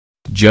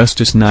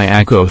Justice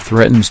Nyako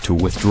threatens to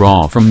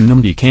withdraw from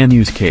Nnamdi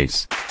Kanu's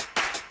case.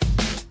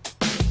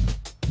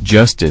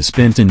 Justice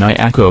Binta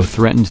Nyako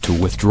threatened to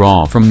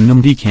withdraw from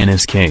Nnamdi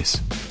Kanu's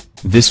case.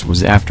 This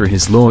was after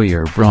his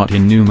lawyer brought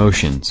in new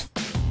motions.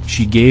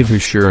 She gave her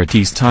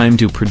sureties time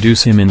to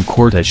produce him in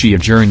court as she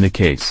adjourned the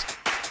case.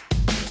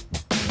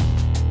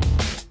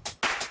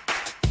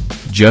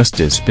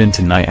 Justice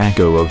Binta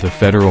Nyako of the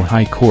Federal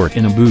High Court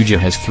in Abuja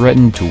has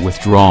threatened to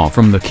withdraw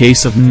from the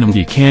case of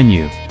Nnamdi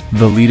Kanu,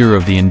 the leader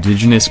of the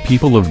indigenous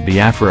people of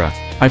Biafra,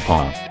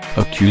 IPOB,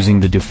 accusing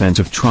the defense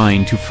of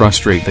trying to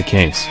frustrate the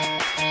case.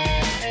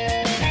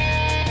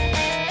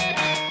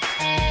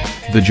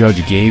 The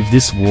judge gave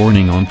this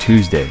warning on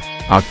Tuesday,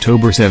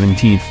 October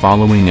 17,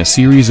 following a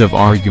series of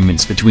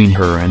arguments between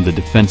her and the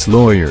defense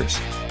lawyers.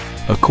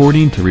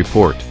 According to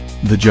report,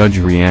 the judge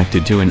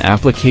reacted to an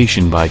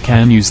application by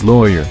Kanu's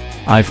lawyer,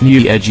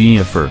 Ifeanyi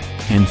Ejiofor,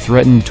 and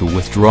threatened to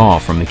withdraw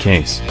from the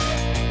case.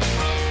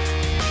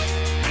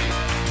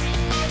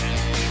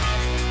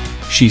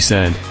 She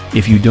said,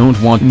 "If you don't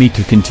want me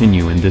to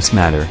continue in this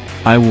matter,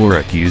 I will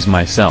recuse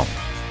myself."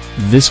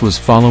 This was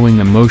following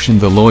a motion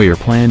the lawyer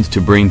planned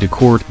to bring to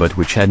court but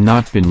which had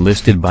not been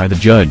listed by the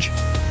judge.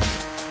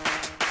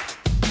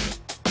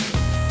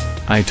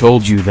 "I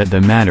told you that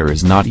the matter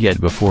is not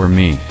yet before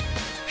me."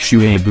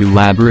 Shuaibu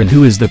Labaran,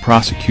 who is the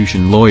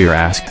prosecution lawyer,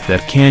 asked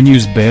that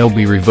Kanu's bail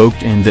be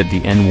revoked and that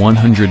the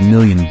N$100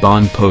 million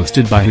bond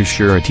posted by his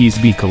sureties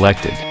be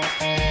collected.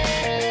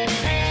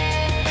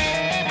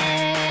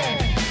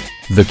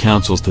 The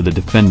counsels to the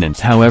defendants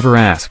however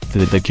asked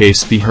that the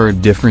case be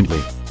heard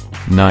differently.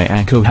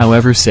 Nyako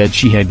however said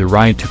she had the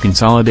right to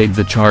consolidate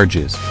the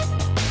charges.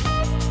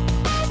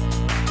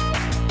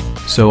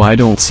 "So I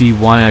don't see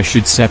why I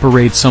should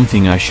separate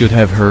something I should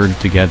have heard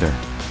together."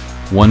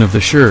 One of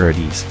the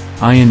sureties,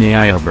 Nnamdi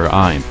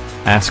Kanu,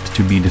 asked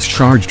to be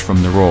discharged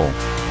from the role.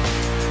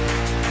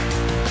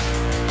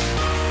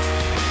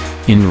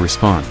 In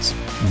response,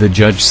 the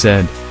judge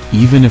said,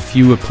 "Even if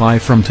you apply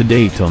from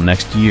today till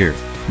next year,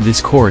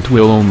 this court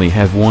will only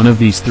have one of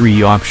these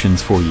three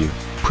options for you: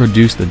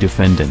 produce the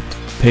defendant,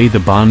 pay the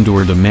bond,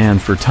 or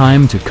demand for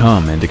time to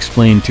come and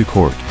explain to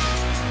court."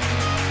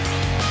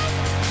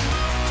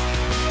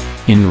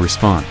 In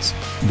response,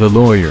 the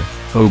lawyer,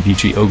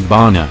 Obichi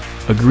Ogbonna,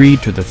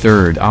 agreed to the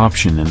third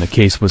option and the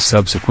case was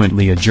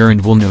subsequently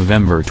adjourned till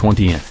November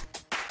 20.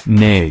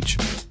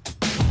 NAJ.com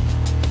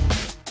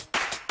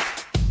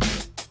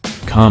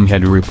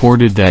had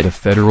reported that a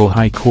federal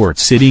high court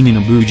sitting in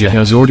Abuja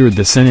has ordered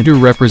the senator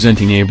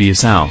representing Abia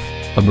South,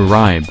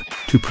 Abaribe,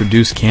 to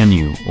produce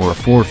Kanu or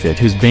forfeit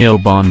his bail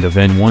bond of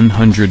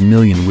N$100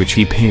 million which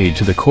he paid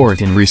to the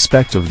court in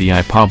respect of the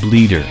IPOB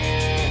leader.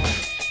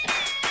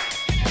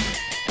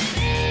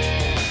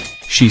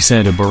 She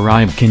said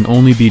Abaribe can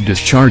only be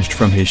discharged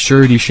from his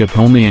suretyship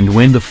only and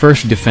when the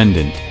first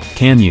defendant,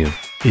 Kanu,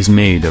 is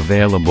made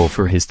available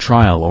for his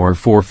trial or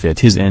forfeit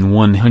his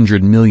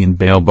N$100 million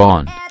bail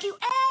bond.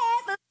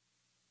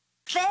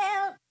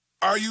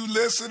 Are you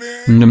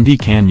listening? Nnamdi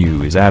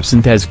Kanu is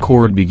absent as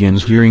court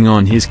begins hearing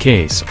on his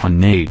case on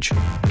NAJ.